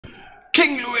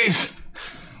King Louis,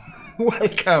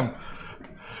 welcome.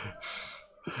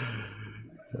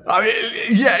 I mean,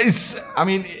 yeah, it's. I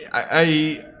mean,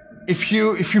 if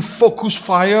you focus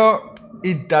fire,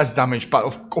 it does damage, but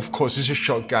of course, it's a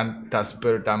shotgun. Does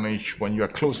better damage when you are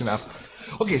close enough.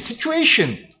 Okay,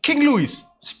 situation. King Louis,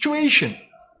 situation.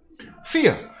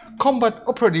 F.E.A.R. Combat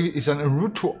operative is en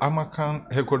route to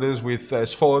Armacan headquarters with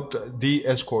F.E.A.R. the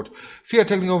escort. F.E.A.R.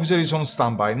 technical officer is on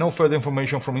standby. No further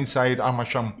information from inside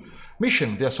Armasham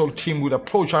mission. The assault team will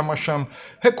approach Armasham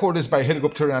headquarters by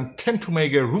helicopter and attempt to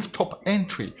make a rooftop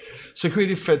entry.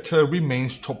 Security factor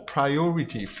remains top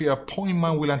priority. F.E.A.R. point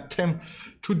man will attempt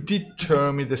to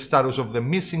determine the status of the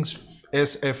missing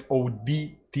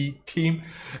SFOD team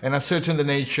and ascertain the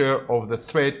nature of the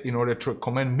threat in order to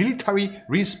recommend military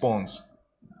response.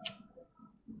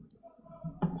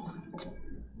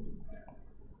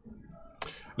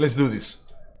 Let's do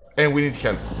this. And we need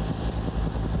help.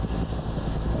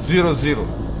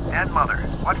 0-0. And Mother,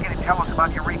 what can you tell us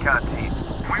about your recon team?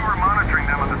 We were monitoring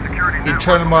them on the security network.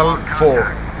 Internal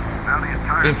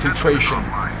 4. Infiltration.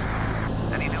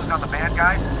 Any news on the bad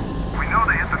guys? We know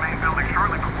they hit the main building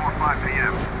shortly before 5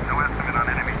 p.m. No estimate on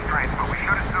enemy strength, but we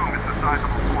should assume it's a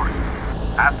sizable force.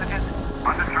 Hostages?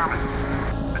 Undetermined.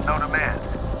 But no demand.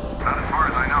 Not as far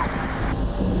as I know.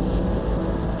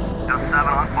 Dust 7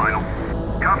 on final.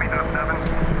 Copy, Dust 7. Do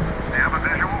you have a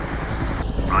visual?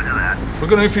 Roger that. We're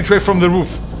gonna infiltrate from the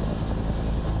roof.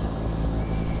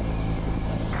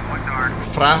 Look dark.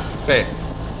 Frappe.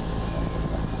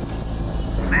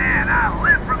 Man, I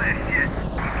live for this shit.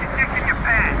 Keep kicking your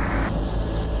pants.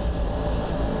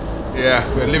 Yeah,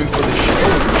 we're living for this shit.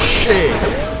 Oh shit!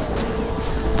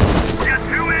 Got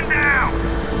 2 in now.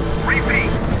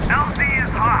 Repeat. LZ is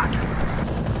hot.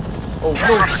 Oh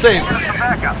no, save! Some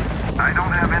backup. I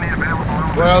don't have any available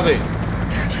room. Where are they?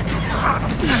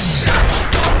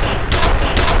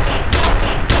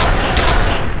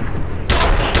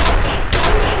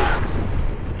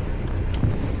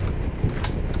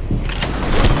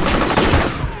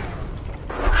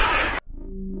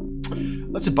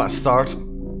 That's a bad start. Mother,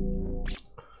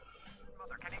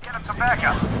 can you get him some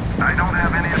backup? I don't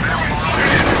have any available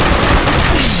room.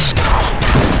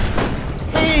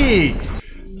 Hey!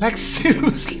 Like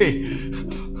seriously!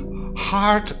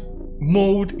 Hard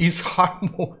mode is hard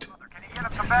mode. Mother, can you get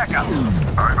him some backup?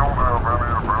 I don't have any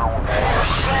available.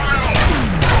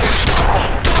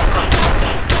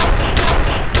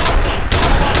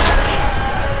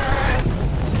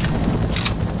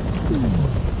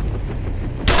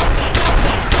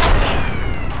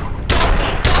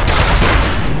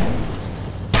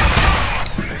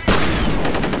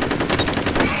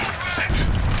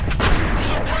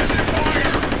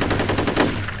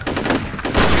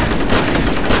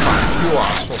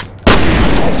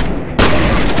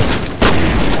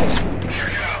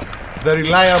 The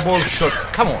reliable shot.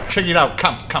 Come on, check it out.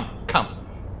 Come.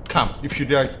 If you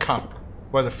dare, come.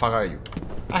 Where the fuck are you?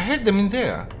 I had them in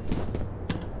there.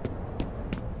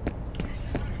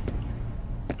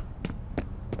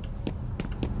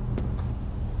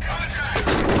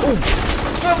 Oh.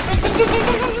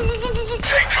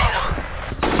 Take cover.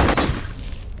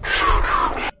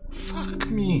 Fuck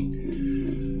me.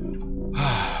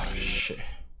 Ah, shit.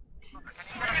 Mother, can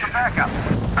you get him some backup?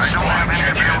 I don't have any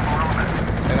available room.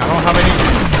 And I don't have any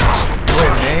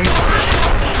grenades.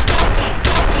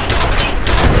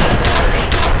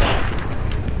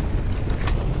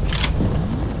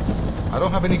 I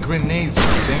don't have any grenades or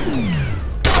anything.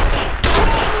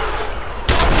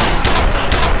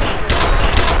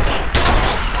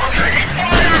 Taking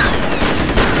fire!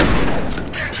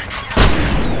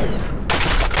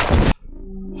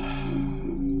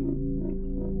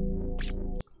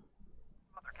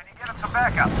 Mother, can you get him some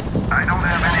backup? I don't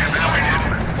have any available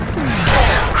room.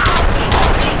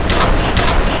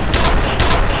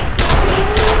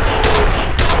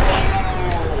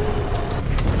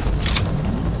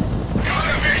 Got a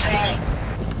visual.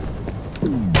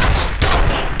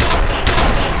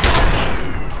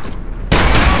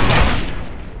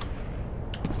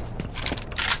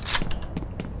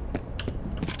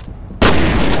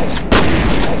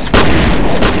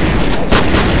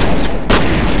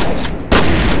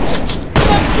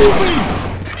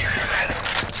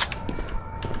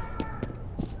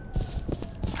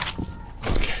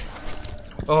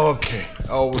 Okay.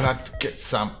 Oh, we had to get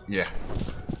some. Yeah.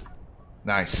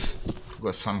 Nice.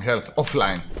 Got some health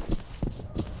offline.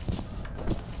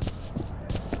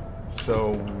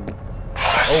 So.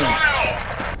 Oh.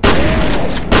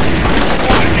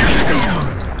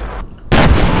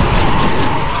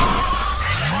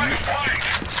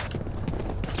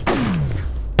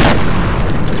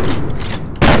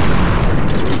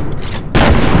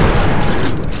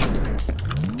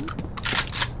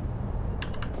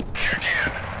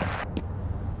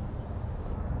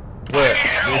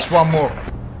 one more.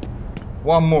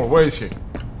 One more. Where is he?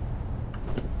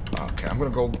 Okay, I'm gonna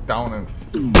go down and...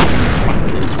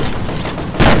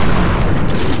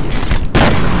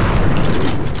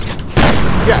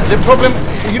 Yeah, the problem...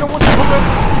 You know what's the problem?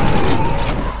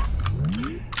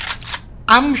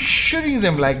 I'm shooting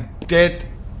them like dead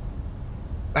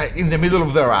in the middle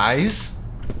of their eyes.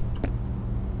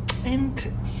 And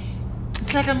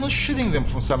it's like I'm not shooting them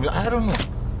from somewhere. I don't know.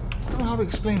 I don't know how to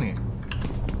explain it.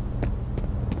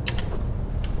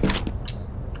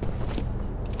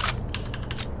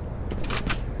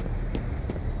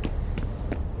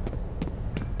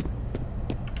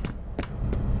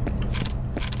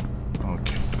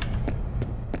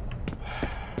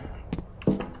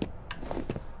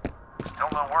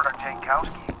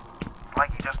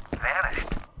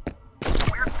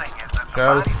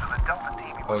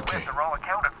 Okay. Are all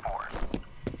accounted for.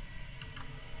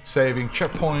 Saving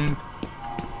checkpoint.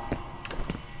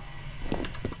 We've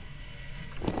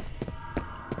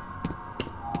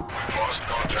lost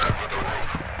contact with the roof.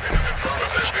 Can you confirm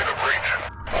if there's been a breach?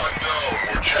 Unknown.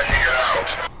 We're checking it out.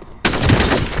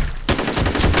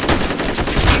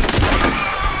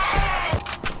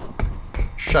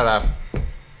 Shut up.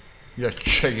 You're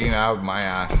checking out my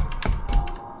ass.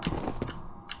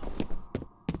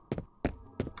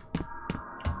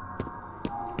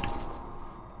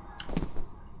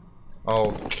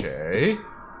 Okay.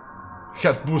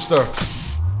 Health booster.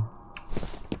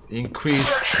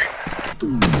 Increase.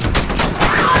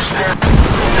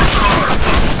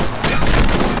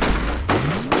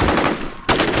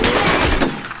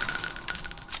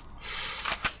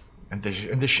 And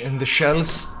the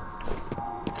shells.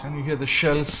 Can you hear the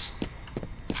shells?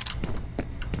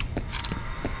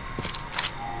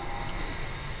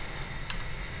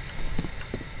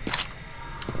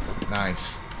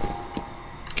 Nice.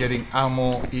 Getting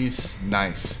ammo is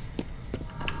nice.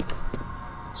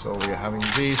 So we are having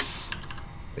this,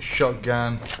 the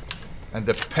shotgun, and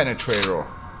the penetrator.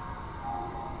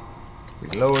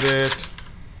 Reload it.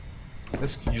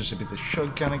 Let's use a bit of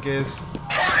shotgun, I guess. Oh,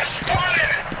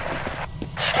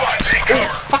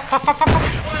 fuck.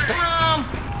 Damn!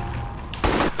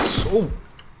 So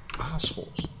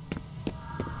assholes.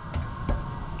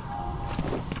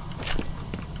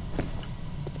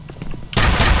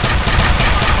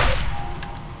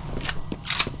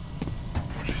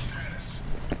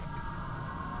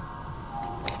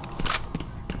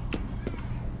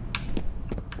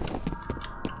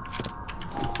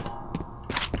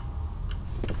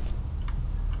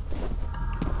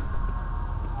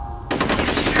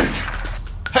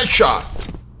 Headshot!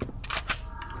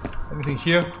 Anything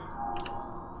here?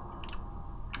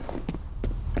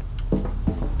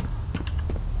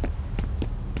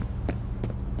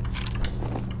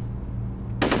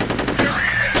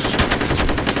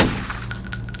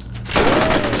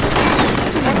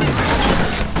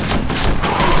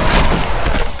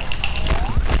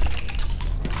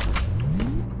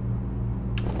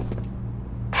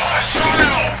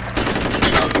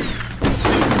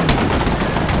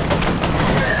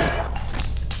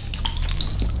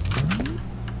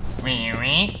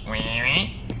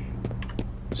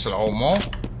 Slow-mo,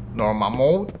 normal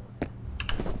mode.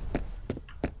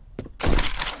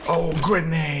 Oh,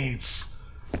 grenades!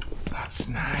 That's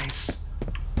nice.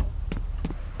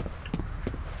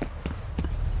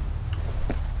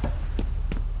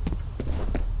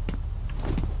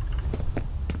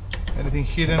 Anything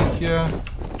hidden here?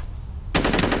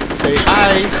 Say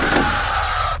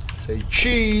hi! Say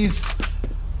cheese!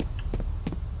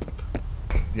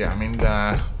 Yeah, I mean,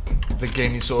 the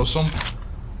game is awesome.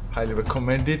 Highly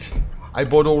recommend it. I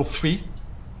bought all three.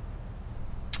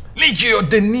 Legio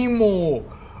de Nemo!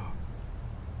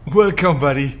 Welcome,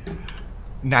 buddy.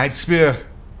 Night Spear.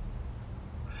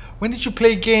 When did you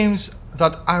play games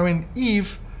that aren't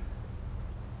Eve?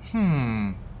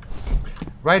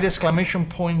 Write exclamation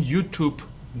point YouTube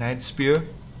Night Spear,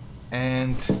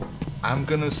 and I'm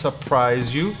gonna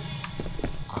surprise you.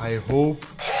 I hope.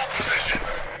 Position.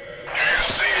 Do you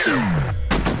see him?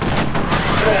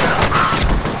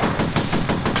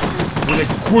 With a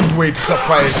good way to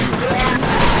surprise you.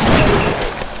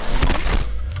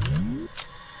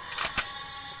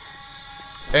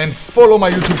 And follow my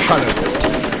YouTube channel.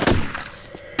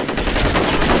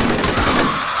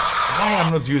 Why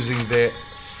I'm not using the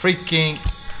freaking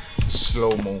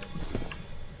slow-mo?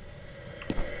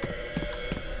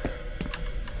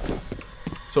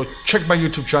 So check my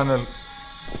YouTube channel.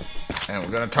 And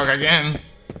we're gonna talk again.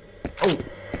 Oh,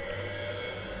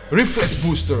 reflex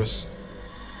boosters.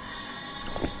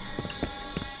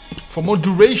 For more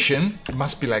duration, it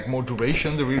must be like more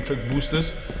duration, the reflex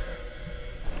boosters.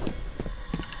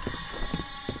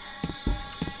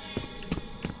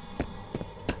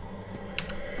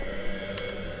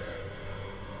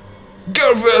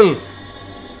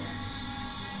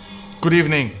 Good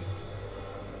evening.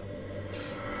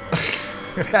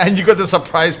 And you got the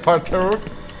surprise part, Terror?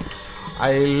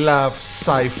 I love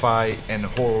sci-fi and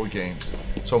horror games.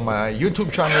 So my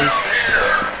YouTube channel,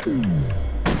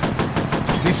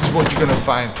 this is what you're gonna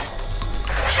find.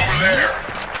 Someone there.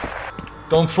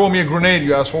 Don't throw me a grenade,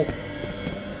 you asshole.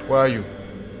 Where are you?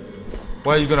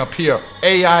 Where are you gonna appear?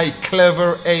 AI,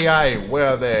 clever AI.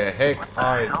 Where the heck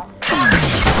are you?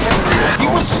 He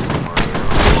was...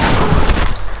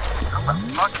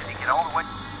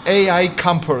 AI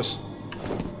campers.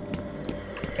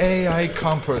 AI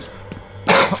campers.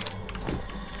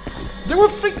 They were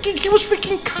freaking... He was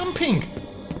freaking camping.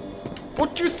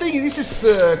 What do you think? This is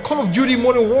Call of Duty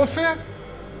Modern Warfare?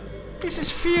 This is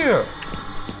F.E.A.R.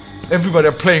 Everybody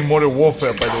are playing Modern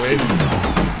Warfare, by the way.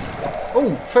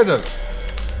 Oh, Fettel.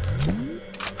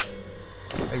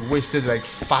 I wasted like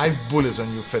 5 bullets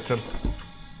on you, Fettel.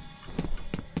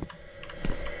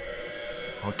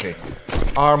 Okay.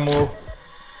 Armor.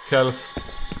 Health.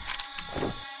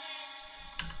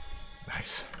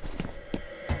 Nice.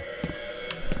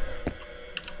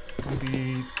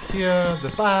 Maybe here, the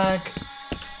back.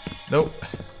 Nope.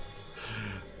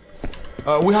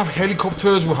 We have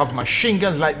helicopters, we have machine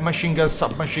guns, light machine guns,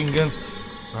 submachine guns.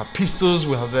 We have pistols,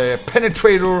 we have the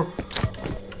penetrator.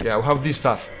 Yeah, we have this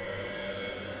stuff.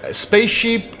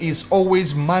 Spaceship is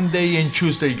always Monday and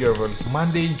Tuesday, girl.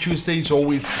 Monday and Tuesday is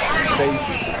always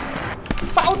spaceship.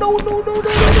 Oh, no, no, no, no, no, no,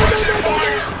 no,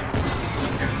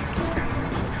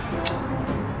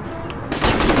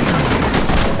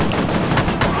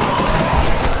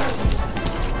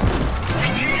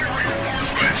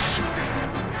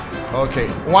 no. Okay,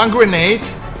 1 grenade.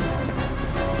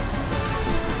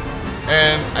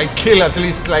 And I kill at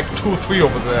least like 2 or 3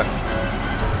 over there.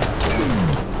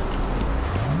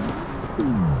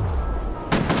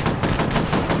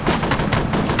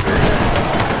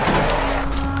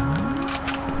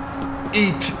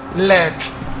 Eat, let,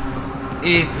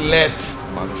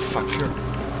 motherfucker.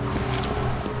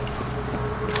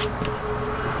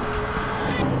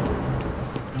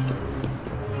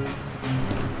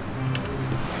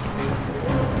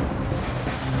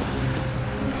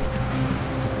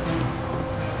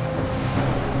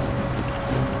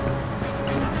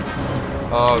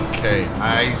 Okay,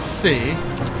 I see.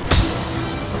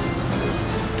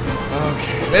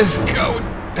 Okay, let's go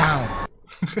down.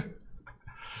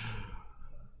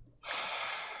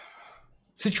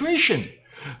 Situation.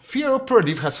 F.E.A.R.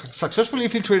 operative has successfully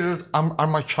infiltrated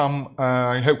Armacham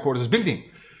headquarters building.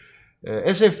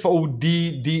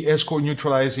 SFODD escort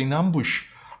neutralized in ambush.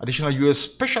 Additional US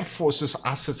Special Forces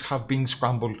assets have been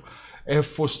scrambled.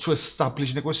 Efforts to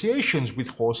establish negotiations with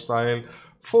hostile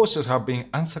forces have been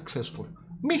unsuccessful.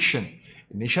 Mission.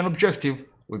 Initial objective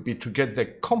will be to get the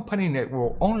company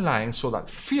network online so that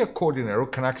F.E.A.R. coordinator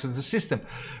can access the system.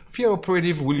 F.E.A.R.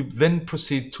 operative will then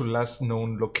proceed to last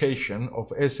known location of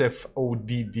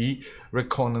SFODD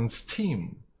reconnaissance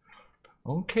team.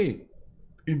 Okay.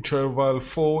 Interval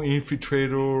 4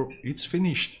 infiltrator. It's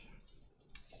finished.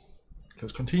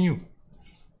 Let's continue.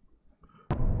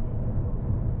 The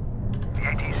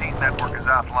ATC network is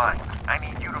offline. I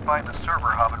need you to find the server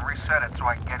hub and reset it so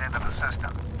I can get into the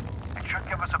system. It should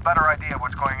give us a better idea of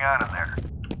what's going on in there.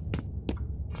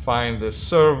 Find the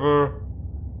server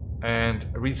and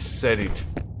reset it.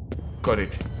 Got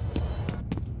it.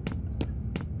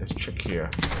 Let's check here.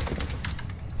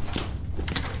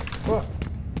 What?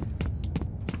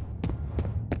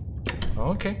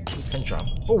 Okay, we can jump.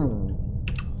 Oh.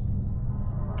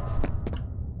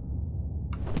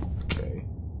 Okay.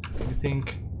 Anything?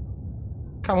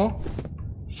 Come on.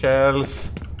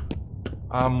 Health.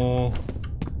 Ammo.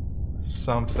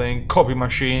 Something. Copy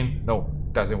machine. No,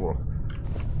 doesn't work.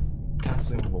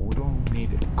 Doesn't work. We don't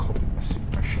need a copy machine.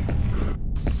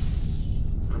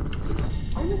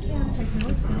 Encounter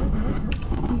Technology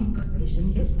Corporation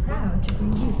is proud to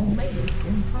bring you the latest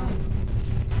in power.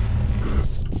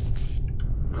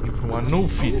 People want no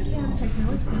feed. Encounter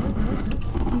Technology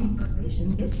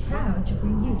Corporation is proud to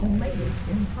bring you the latest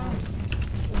in power.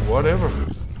 Whatever.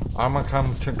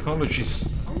 Armacam Technologies.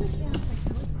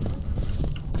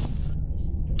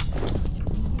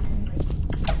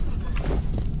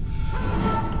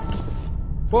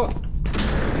 What?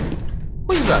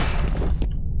 Who is that?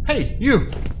 Hey, you!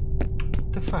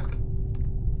 What the fuck?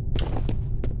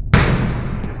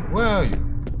 Where are you?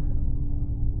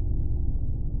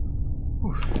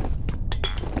 Oof.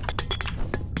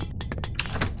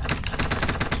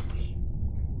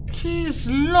 He's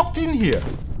locked in here.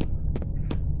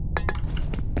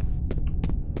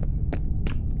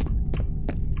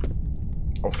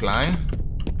 Offline.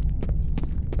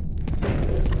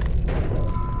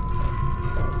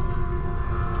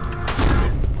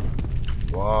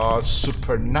 about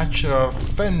supernatural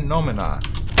phenomena.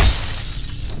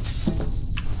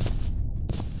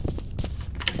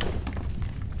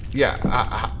 Yeah,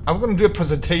 I'm gonna do a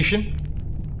presentation.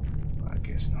 I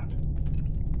guess not.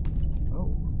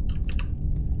 Oh,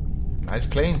 nice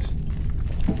planes.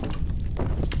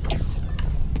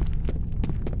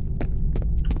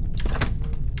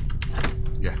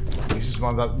 Yeah, this is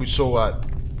one that we saw at.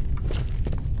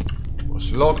 It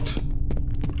was locked.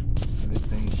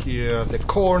 Anything here? The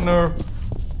corner.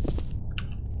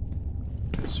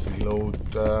 Let's reload.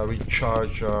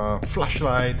 Recharge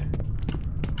flashlight.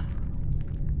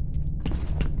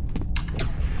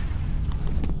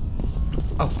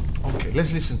 Oh, okay.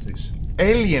 Let's listen to this.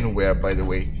 Alienware, by the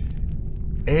way.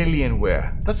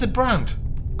 Alienware. That's a brand.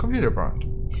 Computer brand.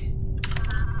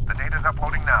 The data's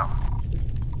uploading now.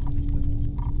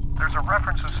 There's a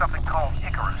reference to something called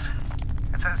Icarus.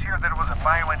 It says here that it was a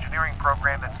bioengineering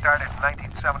program that started in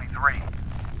 1973.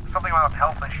 Something about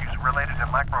health issues related to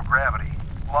microgravity.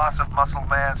 Loss of muscle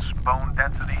mass, bone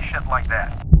density, shit like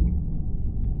that.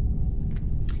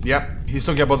 Yep, he's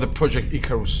talking about the Project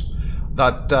Icarus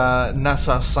that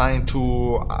NASA assigned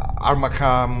to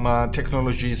Armacam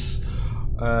Technologies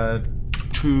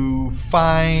to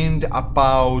find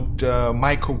about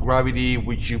microgravity,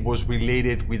 which was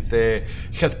related with the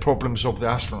health problems of the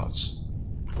astronauts.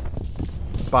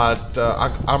 But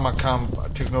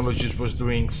Armacam Technologies was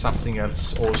doing something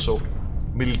else also,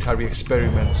 military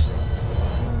experiments.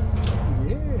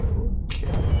 Yeah, okay.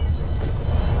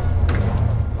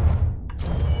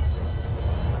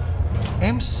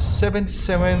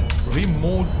 M77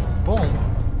 remote bomb.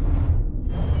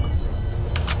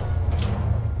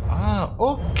 Ah,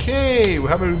 okay, we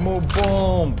have a remote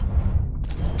bomb.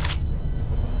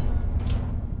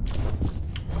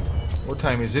 What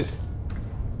time is it?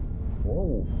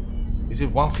 Whoa. Is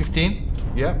it 1:15?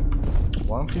 Yeah,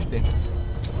 1:15.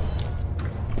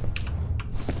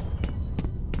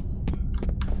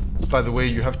 By the way,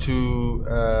 you have to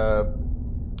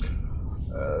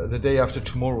the day after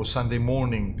tomorrow, Sunday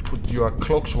morning, put your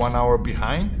clocks 1 hour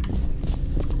behind.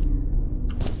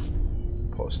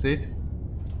 Post it.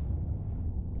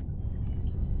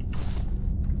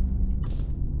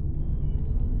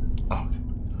 Oh.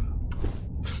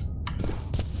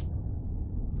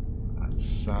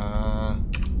 That's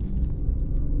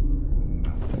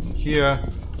nothing here.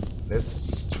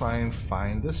 Let's try and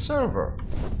find the server.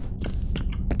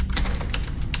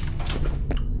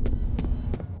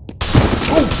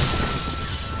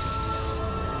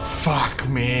 Fuck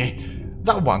me.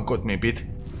 That one got me a bit.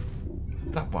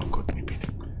 That one got me a bit.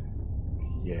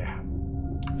 Yeah.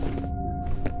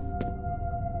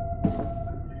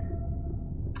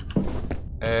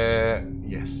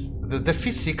 Yes. The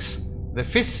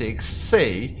physics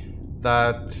say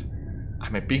that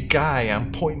I'm a big guy,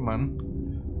 I'm point man,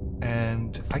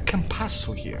 and I can pass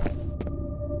through here.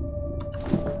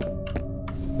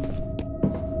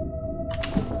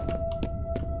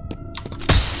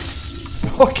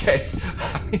 Okay.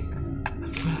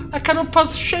 I cannot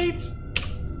pass shades.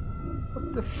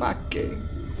 What the fuck, game?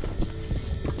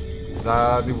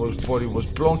 That body was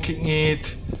blocking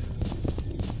it.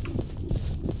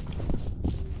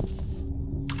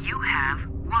 You have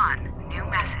one new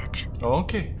message.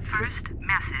 Okay. First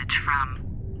message from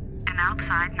an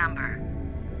outside number.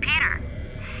 Peter,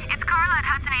 it's Carla at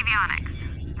Hudson Avionics.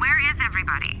 Where is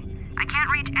everybody? I can't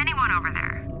reach anyone over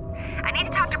there. I need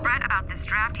to talk to Brett about this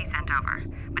draft he sent over,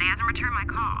 but he hasn't returned my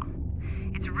call.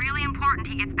 It's really important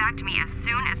he gets back to me as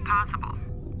soon as possible.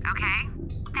 Okay?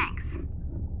 Thanks.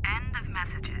 End of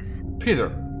messages. Peter.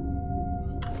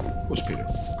 Who's Peter?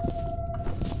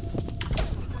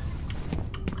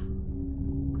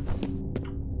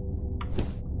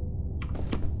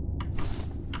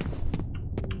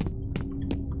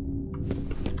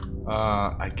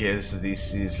 I guess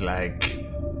this is like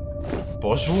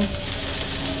boss room.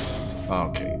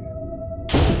 Okay.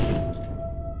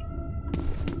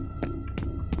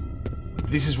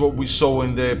 This is what we saw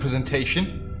in the presentation.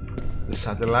 The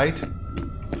satellite.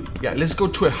 Yeah, let's go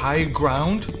to a high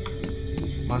ground.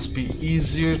 Must be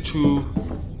easier to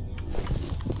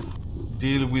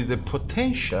deal with the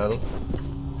potential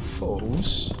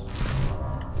foes.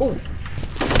 Oh!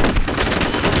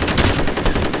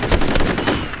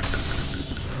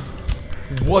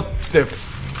 What the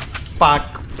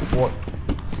fuck? What?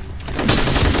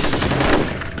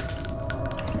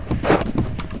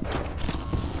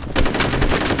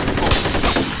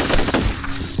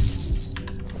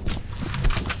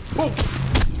 Oh!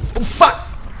 Oh fuck!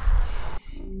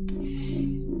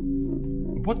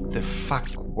 What the fuck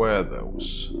were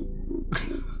those?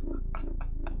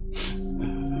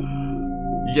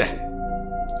 Yeah.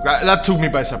 That took me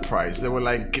by surprise. They were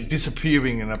like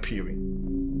disappearing and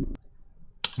appearing.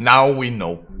 Now we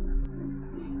know.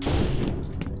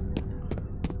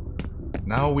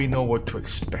 Now we know what to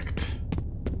expect.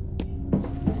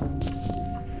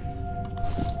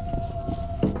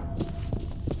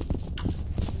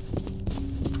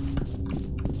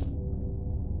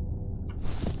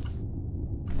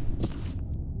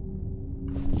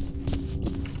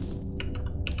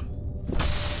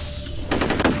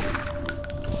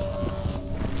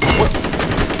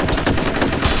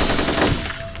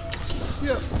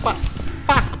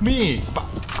 Fuck me! But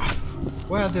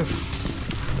where the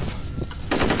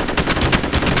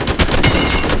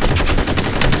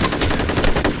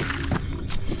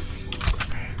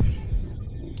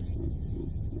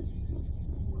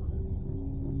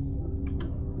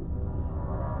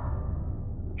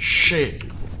shit!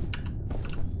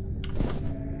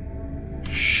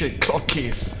 Shit! Clock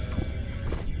keys.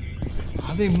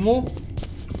 Are they more?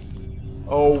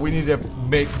 Oh, we need to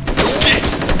make.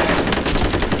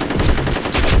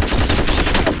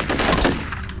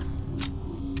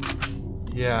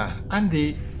 Yeah,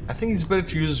 Andy, I think it's better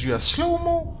to use your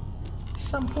slow-mo at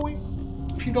some point,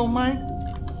 if you don't mind.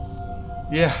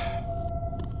 Yeah.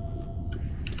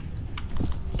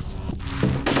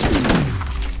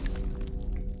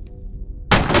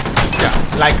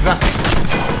 Yeah, like that.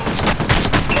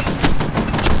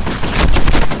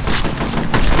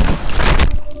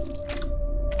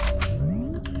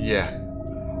 Yeah.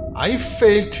 I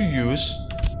failed to use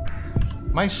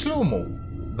my slow-mo.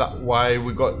 That's why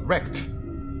we got wrecked.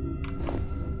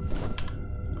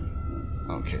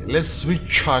 Okay, let's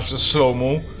recharge the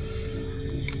slow-mo.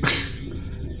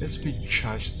 Let's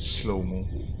recharge the slow-mo.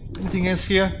 Anything else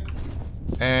here?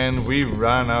 And we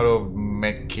ran out of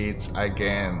medkits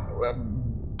again.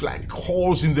 Black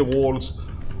holes in the walls.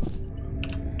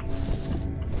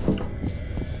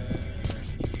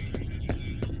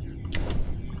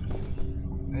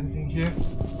 Anything here?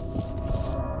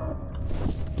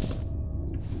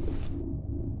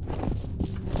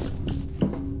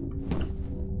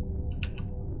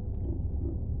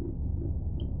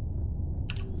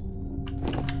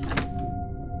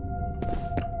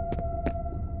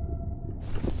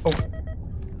 Oh,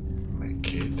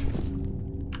 make it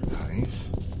nice.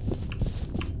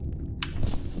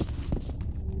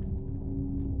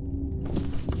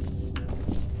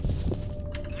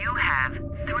 You have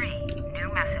 3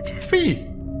 new messages. 3.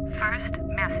 First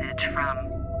message from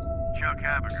Chuck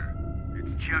Haberger.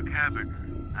 It's Chuck Haberger.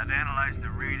 I've analyzed the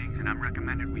readings and I'm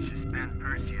recommended we suspend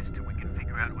Perseus till we can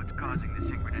figure out what's causing the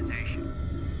synchronization.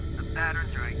 The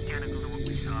patterns are identical to what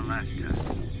we saw last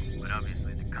time, but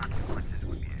obviously the consequences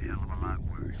would be a hell of a lot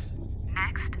worse.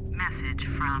 next message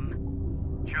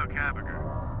from Chuck Haberger,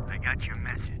 I got your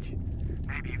message.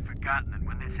 Maybe you've forgotten that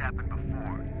when this happened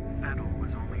before, Fettel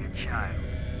was only a child.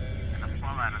 And the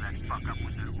fallout of that fuck-up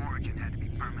was that Origin had to be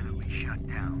permanently shut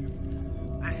down.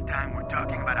 This time we're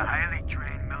talking about a highly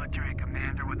trained military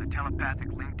commander with a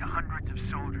telepathic link to hundreds of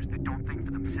soldiers that don't think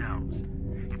for themselves.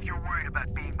 If you're worried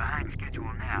about being behind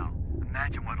schedule now,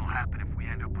 imagine what'll happen if we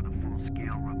end up with a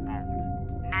full-scale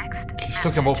revolt. next. He's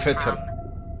talking about Fettel.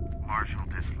 Marshall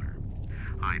Disler.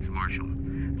 Hi, it's Marshall.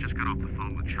 Just got off the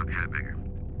phone with Chuck Haberger.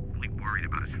 Really worried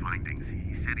about his findings.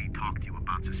 He said he talked to you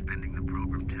about suspending the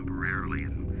program temporarily,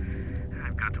 and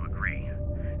I've got to agree.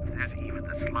 If there's even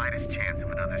the slightest chance of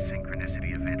another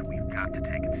synchronicity event, we've got to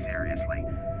take it seriously.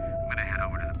 I'm gonna head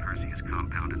over to the Perseus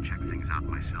compound and check things out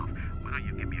myself. Why don't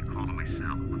you give me a call on my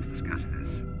cell and let's discuss this.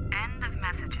 End of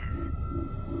messages.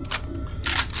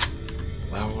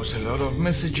 That was a lot of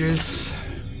messages.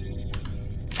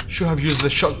 Should have used the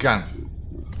shotgun.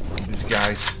 These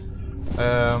guys.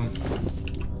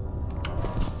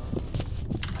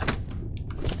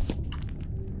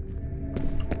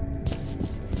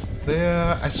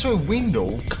 There, I saw a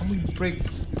window. Can we break?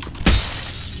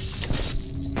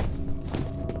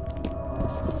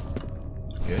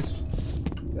 Yes.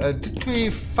 Did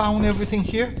we found everything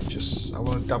here? Just, I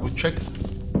want to double check.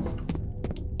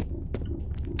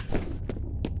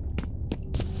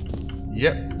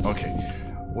 Yep. Okay.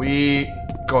 We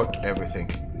got everything.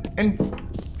 And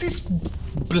this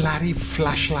bloody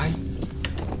flashlight.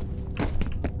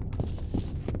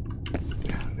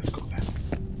 Yeah, let's go there.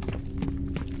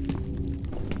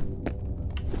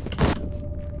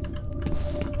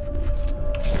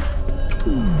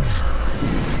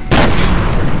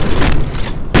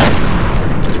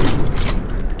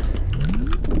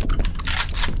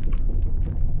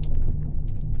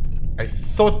 I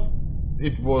thought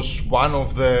it was one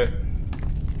of the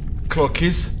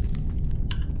clockies.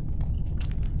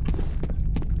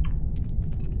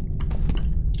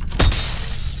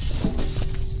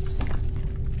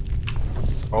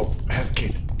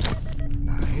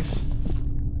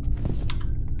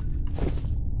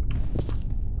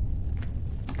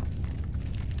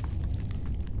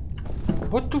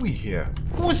 here.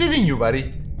 Who's hitting you,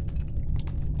 buddy?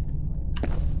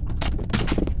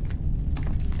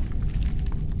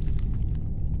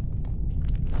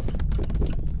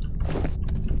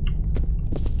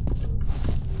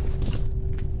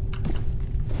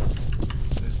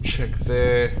 Let's check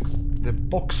the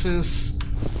boxes.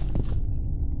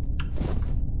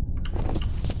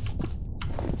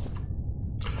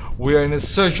 We are in a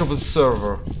search of a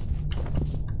server.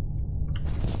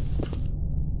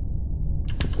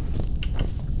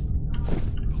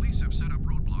 Police have set up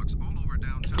roadblocks all over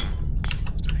downtown.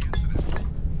 After the incident,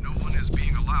 no one is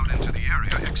being allowed into the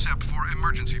area except for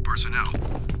emergency personnel.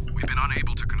 We've been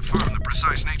unable to confirm the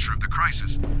precise nature of the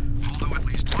crisis, although at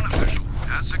least one official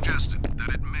has suggested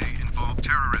that it may involve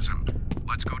terrorism.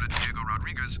 Let's go to Diego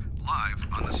Rodriguez live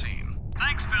on the scene.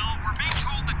 Thanks, Phil. We're being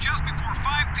told that just before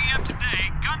 5 p.m.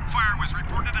 today, gunfire was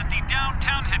reported at the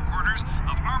downtown headquarters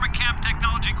of Armacam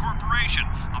Technology Corporation,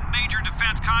 a major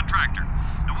defense contractor.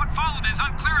 Now, what followed is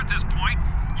unclear at this point.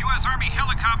 U.S. Army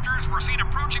helicopters were seen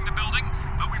approaching the building,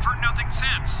 but we've heard nothing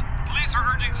since. Police are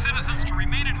urging citizens to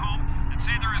remain at home and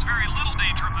say there is very little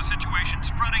danger of the situation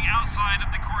spreading outside of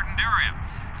the cordoned area.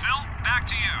 Phil, back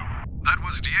to you. That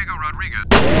was Diego Rodriguez.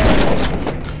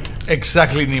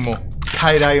 Exactly, Nemo.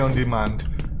 Tie-dye on demand.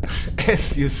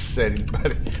 As you said it,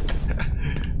 buddy.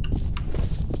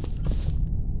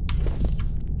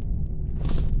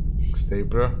 Stay,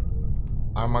 bro.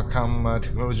 Armacam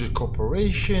Technology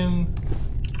Corporation.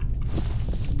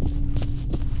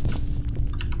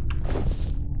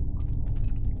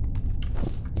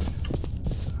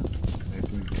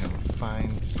 Maybe we can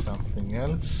find something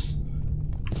else.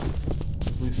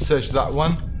 We search that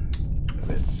one.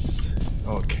 Let's.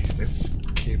 Okay, let's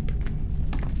keep.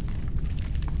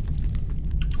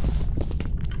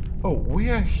 Oh, we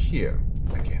are here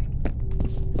again.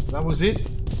 That was it?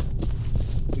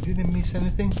 We didn't miss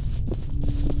anything?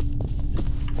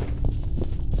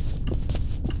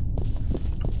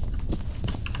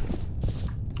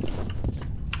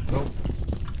 Nope.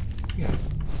 Yeah.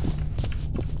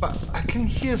 But I can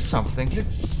hear something.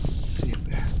 Let's see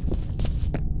there.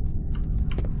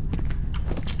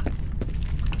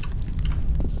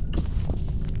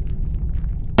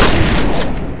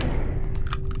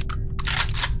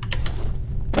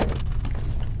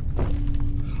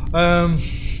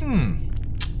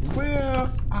 Where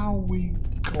are we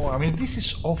going? I mean, this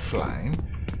is offline.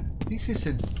 This is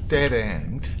a dead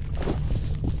end.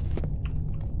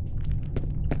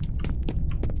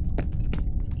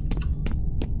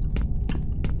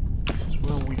 This is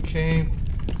where we came.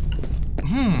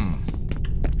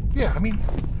 Yeah, I mean,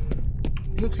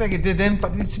 it looks like a dead end,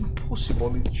 but it's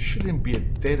impossible. It shouldn't be a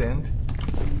dead end.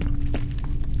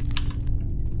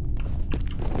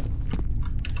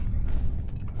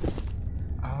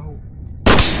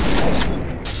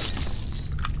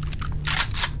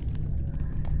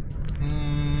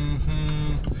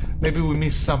 Maybe we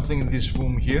missed something in this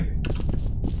room here.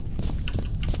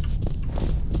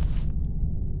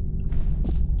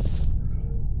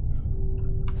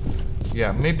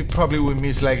 Yeah, maybe probably we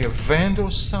missed like a vent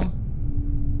or some.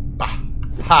 Ah,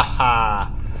 haha.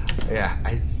 Yeah,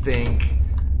 I think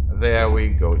there we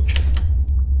go.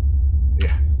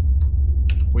 Yeah,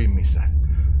 we missed that.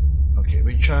 Okay,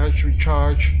 recharge,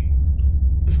 recharge.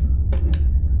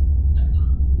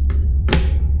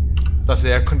 That's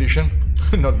the air condition.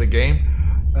 Not the game.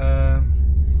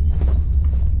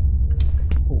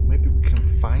 Oh, maybe we can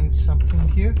find something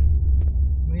here.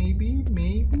 Maybe.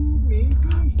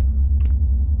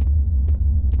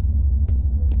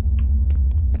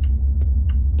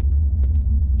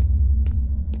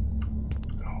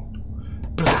 No.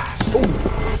 Blast. Oh,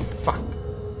 fuck.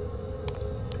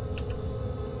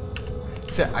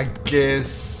 So I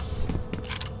guess.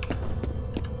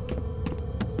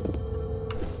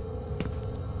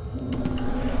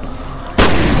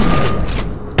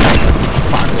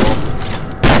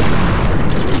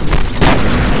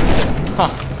 Oh!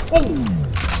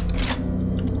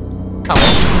 Come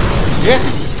on. Yeah?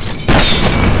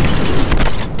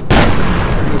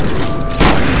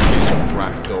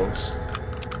 Ragdolls.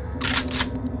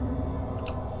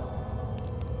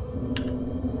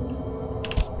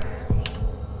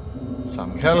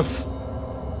 Some health.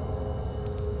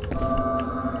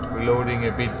 Reloading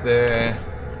a bit there.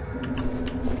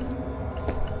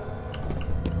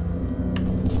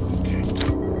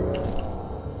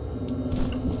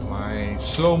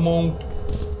 Slow-mo.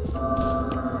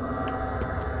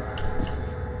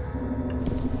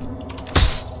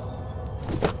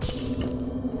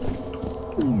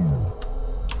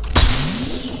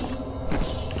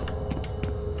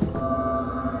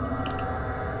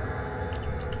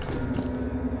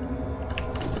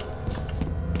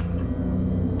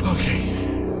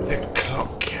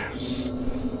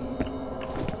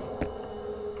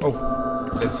 Oh,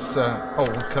 let's.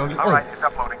 Can we? All right, it's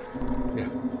uploading. Yeah.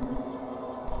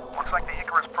 Looks like the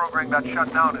Icarus program got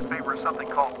shut down in favor of something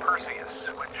called Perseus,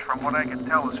 which, from what I can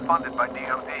tell, is funded by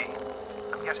DoD.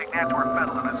 I'm guessing that's where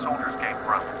Fennel and his soldiers came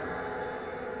from.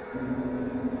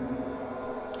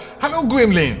 Hello,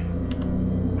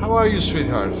 Gremlin. How are you,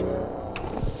 sweetheart?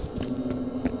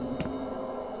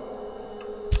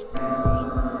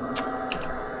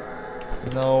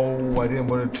 No, I didn't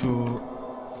want to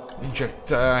inject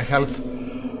health.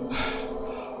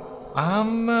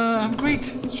 I'm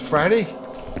great. It's Friday.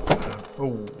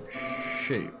 Oh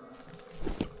shit.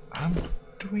 I'm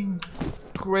doing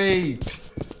great.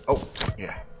 Oh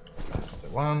yeah, that's the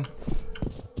one.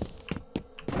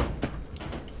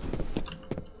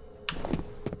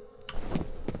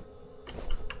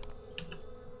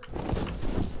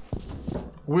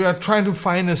 We are trying to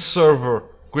find a server,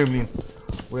 Gremlin.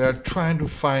 We are trying to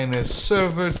find a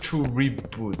server to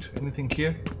reboot. Anything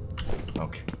here?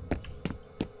 Okay.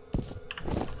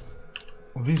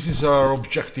 This is our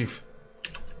objective.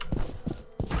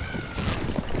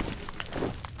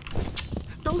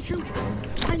 Don't shoot!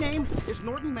 My name is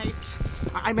Norton Mapes.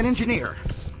 I'm an engineer.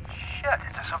 Shit,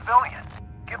 it's a civilian.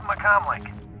 Give him a comm link.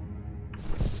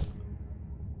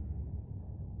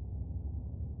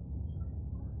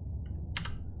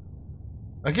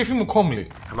 I gave him a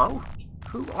comlink. Hello?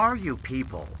 Who are you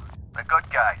people? The good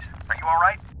guys. Are you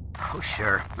alright? Oh,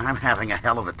 sure. I'm having a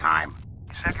hell of a time.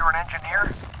 You said you were an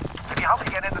engineer? Can you help me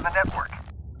get into the network?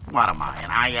 What am I,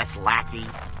 an IS lackey?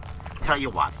 Tell you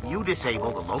what, you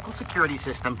disable the local security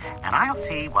system, and I'll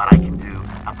see what I can do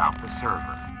about the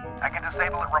server. I can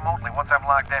disable it remotely once I'm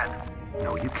logged in.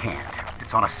 No, you can't.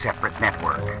 It's on a separate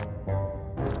network.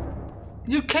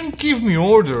 You can't give me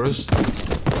orders.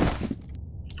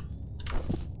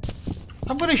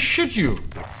 I'm gonna shoot you.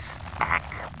 It's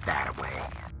back that way.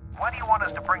 Why do you want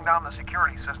us to bring down the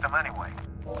security system anyway?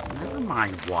 Never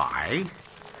mind why.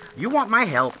 You want my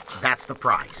help, that's the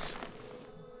price.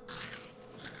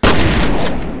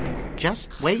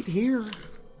 Just wait here.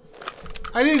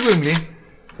 I did, Gremlin.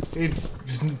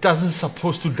 It doesn't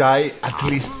supposed to die, at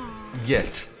least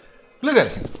yet. Look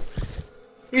at him.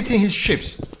 Eating his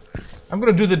chips. I'm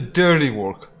gonna do the dirty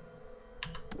work.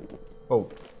 Oh,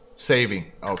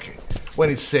 saving. Okay. When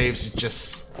it saves, it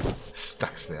just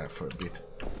stucks there for a bit.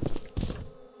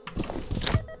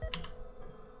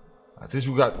 At least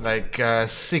we got like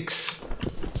 6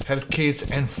 health kits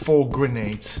and 4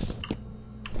 grenades.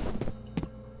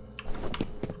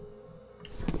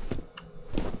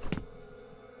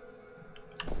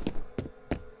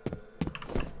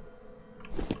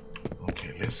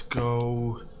 Okay, let's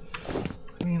go.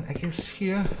 I mean, I guess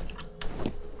here.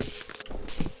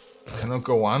 Cannot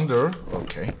go under.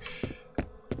 Okay.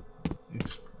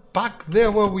 It's back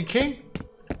there where we came.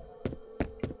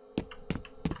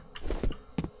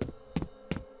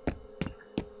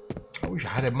 I wish I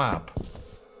had a map.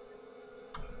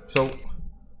 So,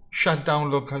 shut down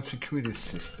local security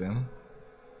system.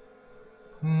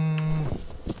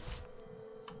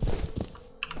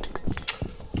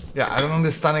 Yeah, I don't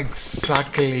understand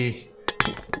exactly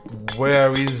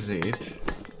where is it.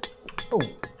 Oh.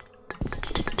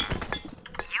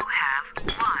 You have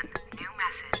one new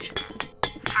message.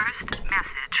 First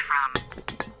message from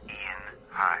Ian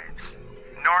Hives.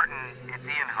 Norton, it's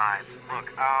Ian Hives. Look,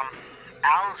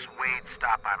 Alice Wade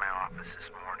stopped by my office this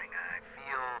morning. I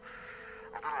feel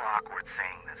a little awkward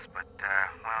saying this, but,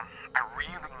 well, I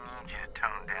really need you to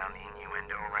tone down the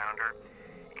innuendo around her.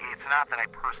 It's not that I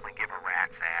personally give a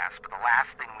rat's ass, but the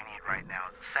last thing we need right now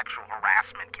is a sexual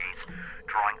harassment case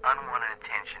drawing unwanted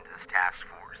attention to this task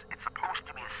force. It's supposed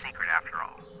to be a secret after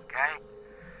all, okay?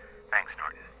 Thanks,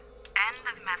 Norton. end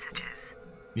of messages.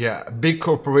 Yeah, a big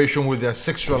corporation with their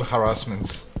sexual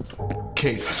harassment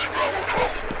cases. This is Bravo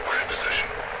 12. We're in position.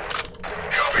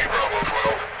 Copy, Bravo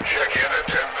 12. Check in at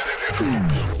 10-minute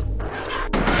intervals.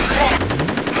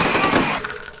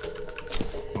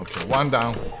 Okay, one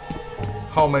down.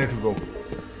 How many to go?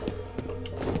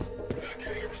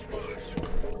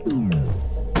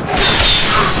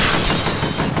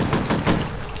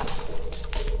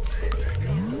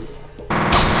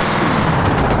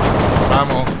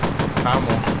 Come on.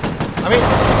 I mean,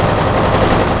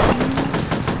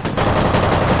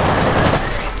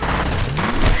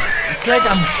 it's like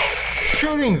I'm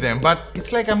shooting them, but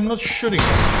it's like I'm not shooting them.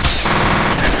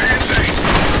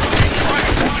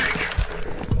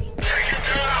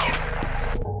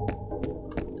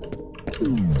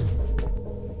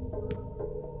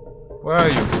 Where are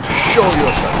you? Show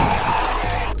yourself.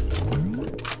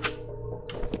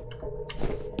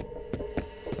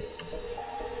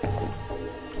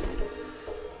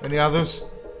 Any others?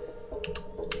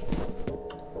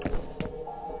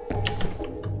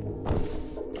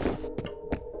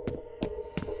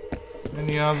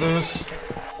 others?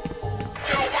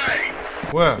 Yo, wait!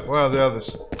 Where? Where are the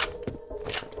others?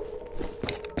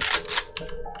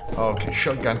 Okay,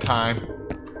 shotgun time.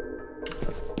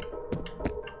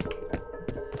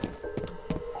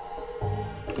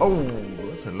 Oh,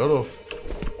 that's a lot of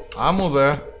ammo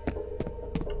there.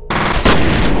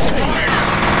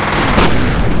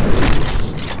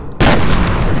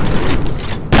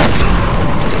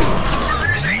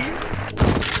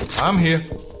 I'm here.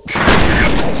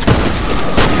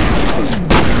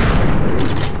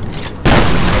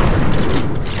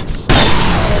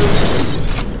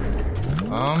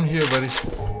 I'm here, buddy.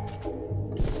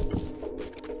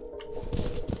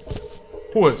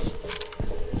 Who is?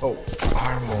 Oh,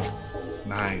 armor.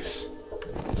 Nice.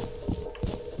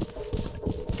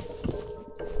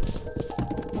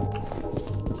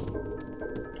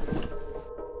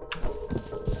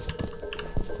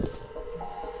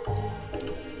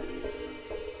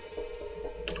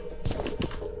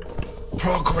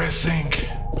 Progressing.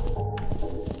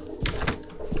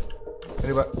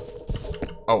 Anybody?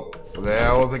 Oh, there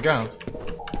are all the guns.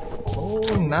 Oh,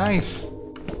 nice.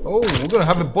 Oh, we're gonna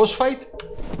have a boss fight?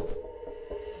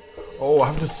 Oh, I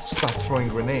have to start throwing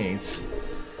grenades.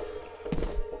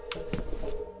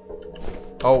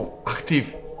 Oh,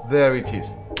 active. There it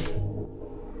is.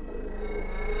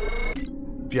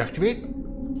 Deactivate?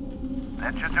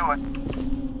 That should do it.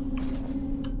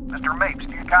 Mr. Mapes,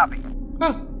 do you copy?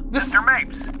 Huh, Mr.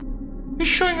 Mapes! he's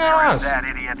showing our ass. That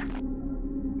idiot.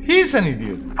 He's an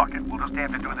idiot. Fuck it, we'll just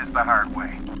have to do this the hard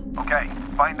way. Okay,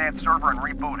 find that server and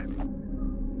reboot it.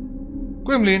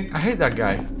 Gremlin, I hate that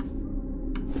guy.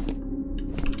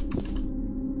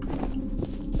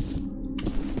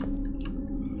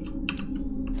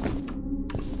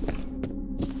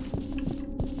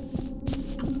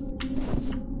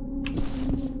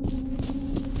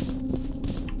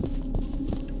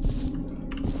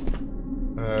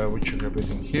 We check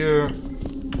everything here.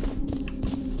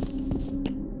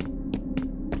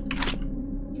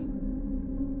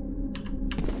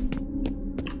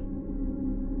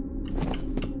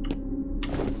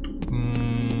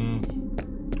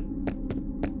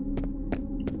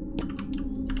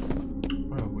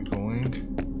 Where are we going?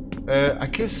 I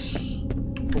guess.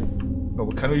 Oh, no,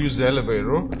 we cannot use the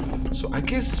elevator. So I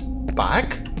guess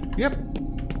back. Yep.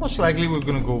 Most likely we're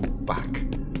gonna go back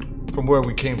from where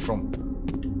we came from.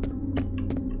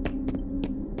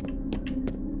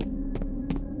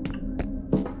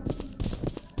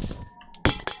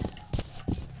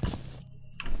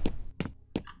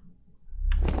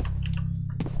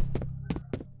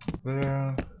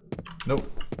 Nope.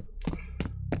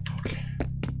 Okay.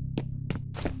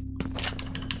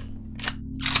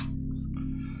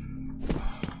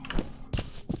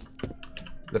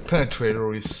 The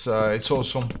penetrator is it's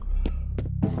awesome.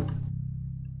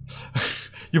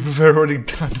 You prefer rolling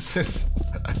dancers?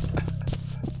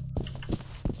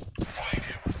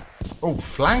 Oh,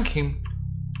 flank him.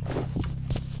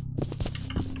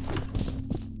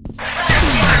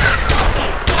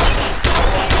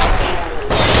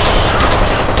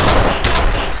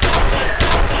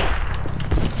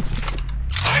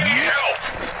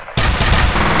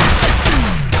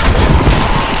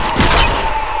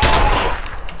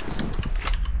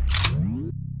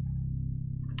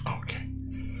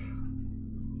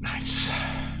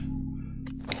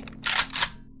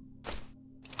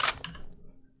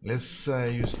 Let's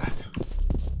use that.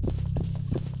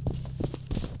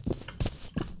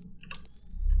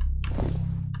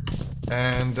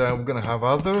 And we're gonna have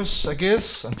others, I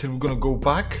guess, until we're gonna go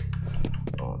back.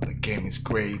 Oh, the game is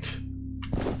great.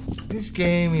 This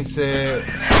game is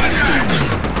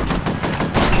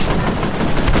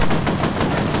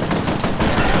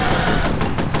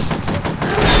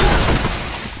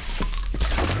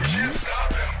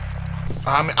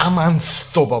I'm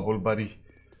unstoppable, buddy.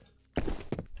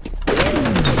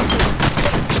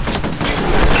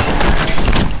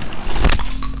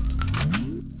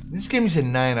 This game is a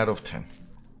 9 out of 10.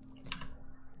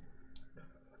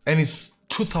 And it's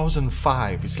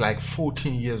 2005. It's like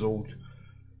 14 years old.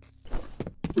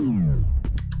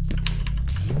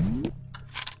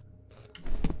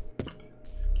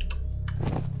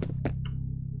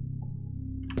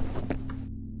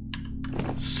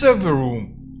 Server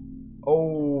room.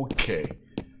 Okay.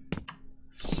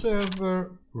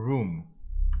 Server room.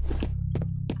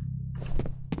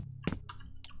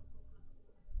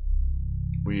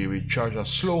 We recharge our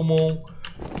slow-mo.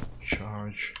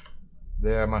 Charge.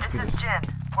 There must be this. This is Jin.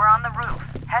 We're on the roof,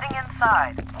 heading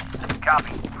inside.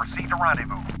 Copy. Proceed to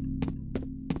rendezvous.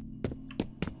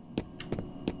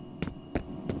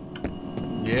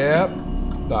 Yep.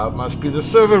 That must be the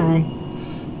server room.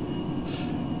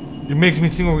 You make me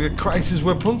think of the crisis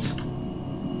weapons.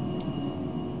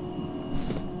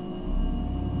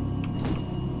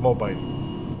 Mobile.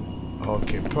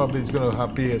 Okay, probably it's gonna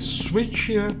be a switch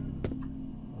here.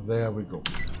 There we go.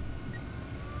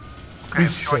 Okay,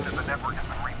 Short, the network has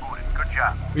been rebooted. Good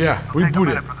job. Yeah, It'll take a rebooted.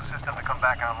 minute for the system to come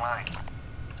back online.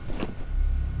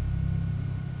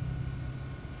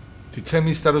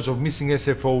 Determine status of missing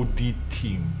SFOD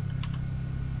team.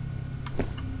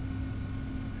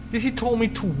 Did he told me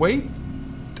to wait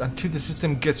until the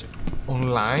system gets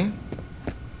online?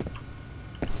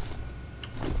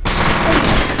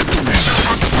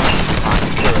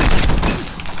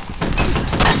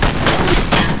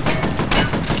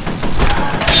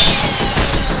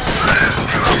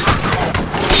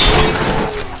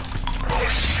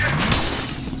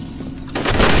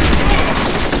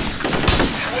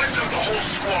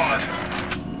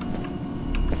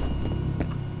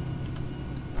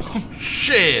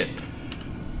 Shit!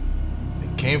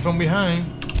 It came from behind.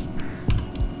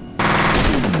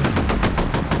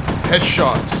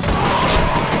 Headshots.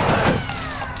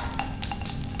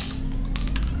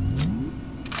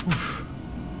 Oof.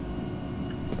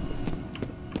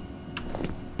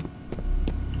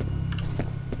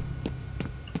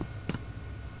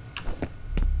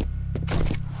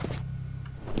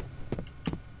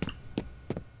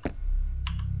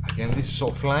 Again, this is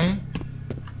offline.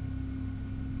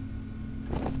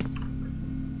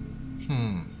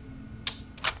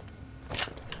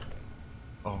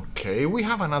 Okay, we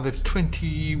have another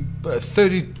 32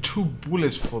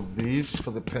 bullets for this, for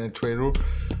the penetrator.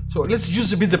 So let's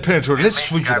use a bit the penetrator. Let's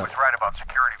switch it I up. was right about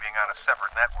security being on a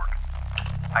separate network.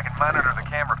 I can monitor the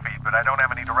camera feed, but I don't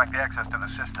have any direct access to the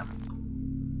system.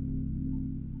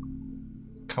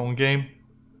 Come on, game.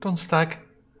 Don't stack.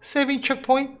 Saving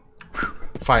checkpoint.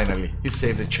 Finally, he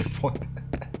saved the checkpoint.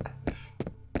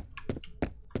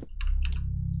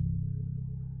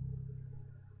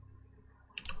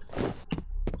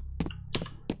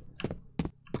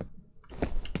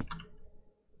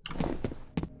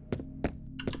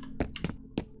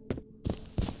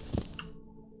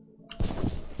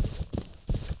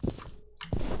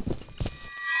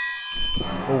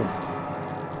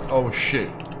 Oh shit,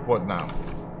 what now?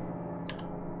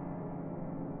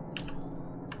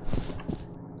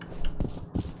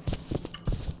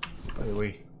 By the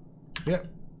way, yeah,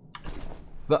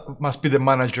 that must be the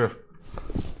manager.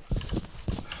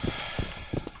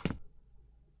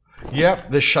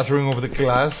 Yep, the shattering of the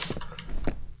glass.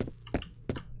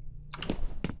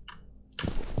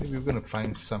 Maybe we're gonna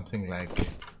find something like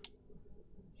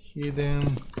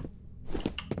hidden.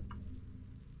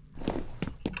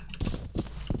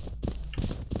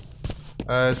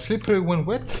 Slippery when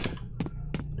wet.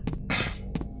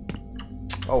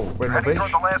 Oh, Heading renovation.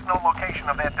 toward the last known location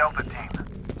of that Delta team.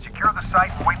 Secure the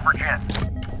site and wait for Jen.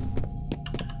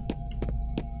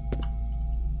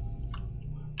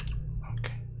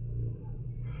 Okay.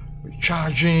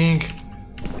 Recharging.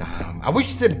 I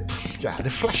wish the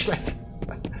flashlight.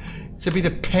 It's a bit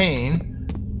of pain,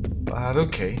 but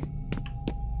okay.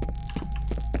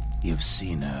 You've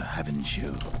seen her, haven't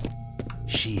you?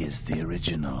 She is the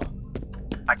original.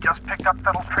 I just picked up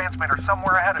Fettel's transmitter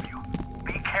somewhere ahead of you.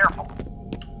 Be careful.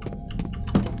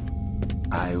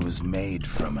 I was made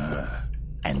from her,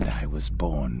 and I was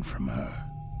born from her.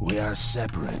 We are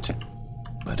separate,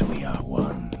 but we are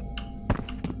one.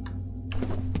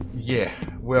 Yeah,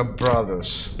 we're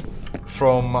brothers.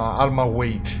 From Alma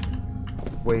Wade.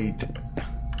 Wade.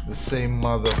 The same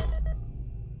mother.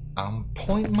 I'm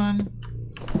Pointman.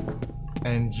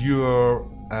 And you're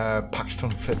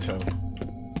Paxton Fettel.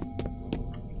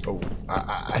 Oh,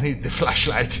 I need the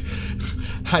flashlight.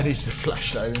 I need the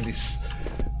flashlight in these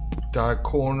dark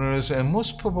corners, and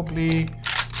most probably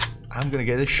I'm gonna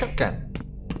get a shotgun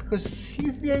because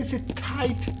there is a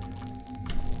tight.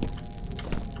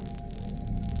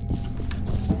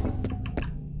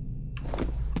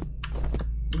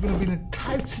 We're gonna be in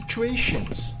tight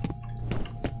situations.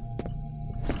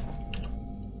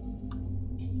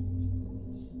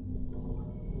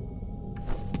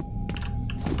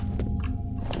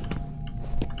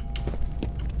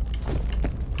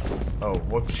 Oh,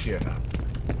 what's here now?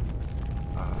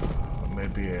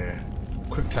 Maybe a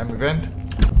quick time event.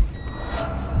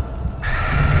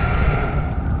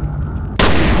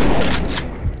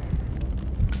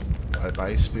 Bye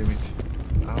bye, spirit.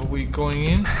 Are we going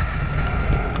in?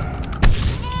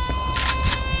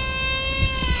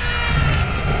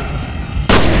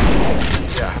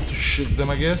 Yeah, I have to shoot them,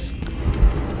 I guess.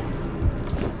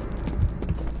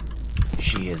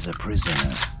 She is a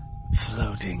prisoner,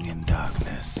 floating in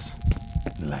darkness,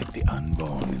 like the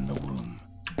unborn in the womb.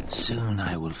 Soon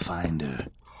I will find her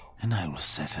and I will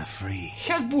set her free.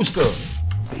 Health booster.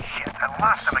 Shit, I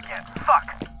lost him again.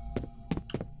 Fuck.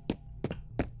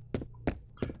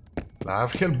 I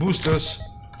have health boosters.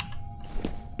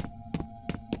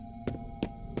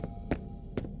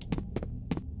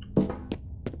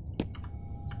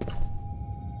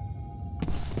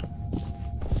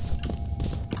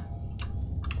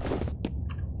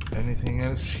 Anything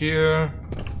else here?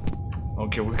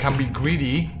 Okay, we can be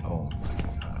greedy. Oh my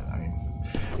god! I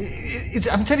mean,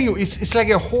 I'm telling you, it's like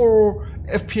a horror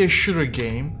FPS shooter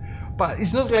game, but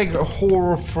it's not like a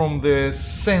horror from the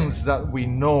sense that we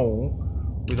know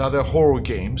with other horror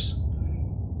games.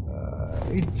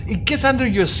 It gets under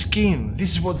your skin.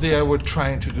 This is what they were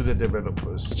trying to do, the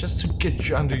developers, just to get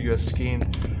you under your skin.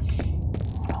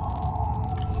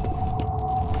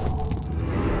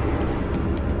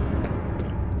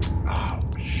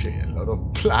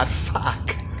 Blood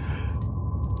fuck.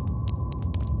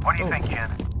 What do you think,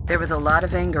 Jen? There was a lot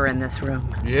of anger in this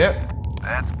room. Yep.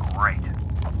 That's great.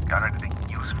 Got anything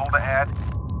useful to add?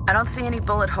 I don't see any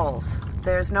bullet holes.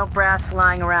 There's no brass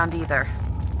lying around either.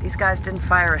 These guys didn't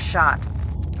fire a shot.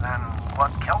 Then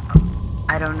what killed them?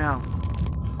 I don't know.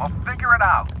 Well, figure it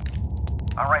out.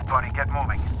 All right, buddy, get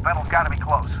moving. Battle's gotta be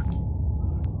close.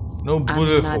 No bullet holes.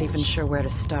 I'm not even sure where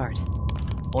to start.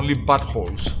 Only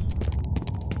buttholes.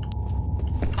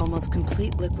 Almost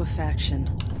complete liquefaction.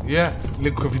 Yeah,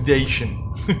 liquidation.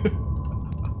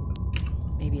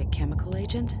 Maybe a chemical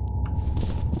agent?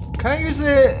 Can I use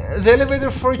the elevator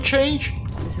for a change?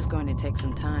 This is going to take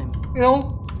some time. You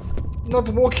know, not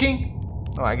walking?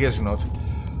 Oh, I guess not.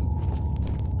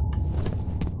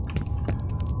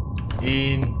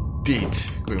 Indeed,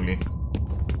 Grimly.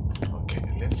 Okay,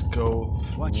 let's go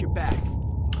through. Watch your back.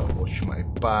 I'll watch my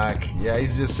back. Yeah,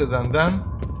 easier said than done.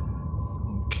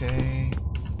 Okay.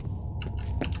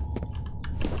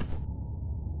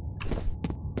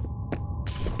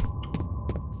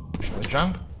 Should I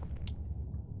jump?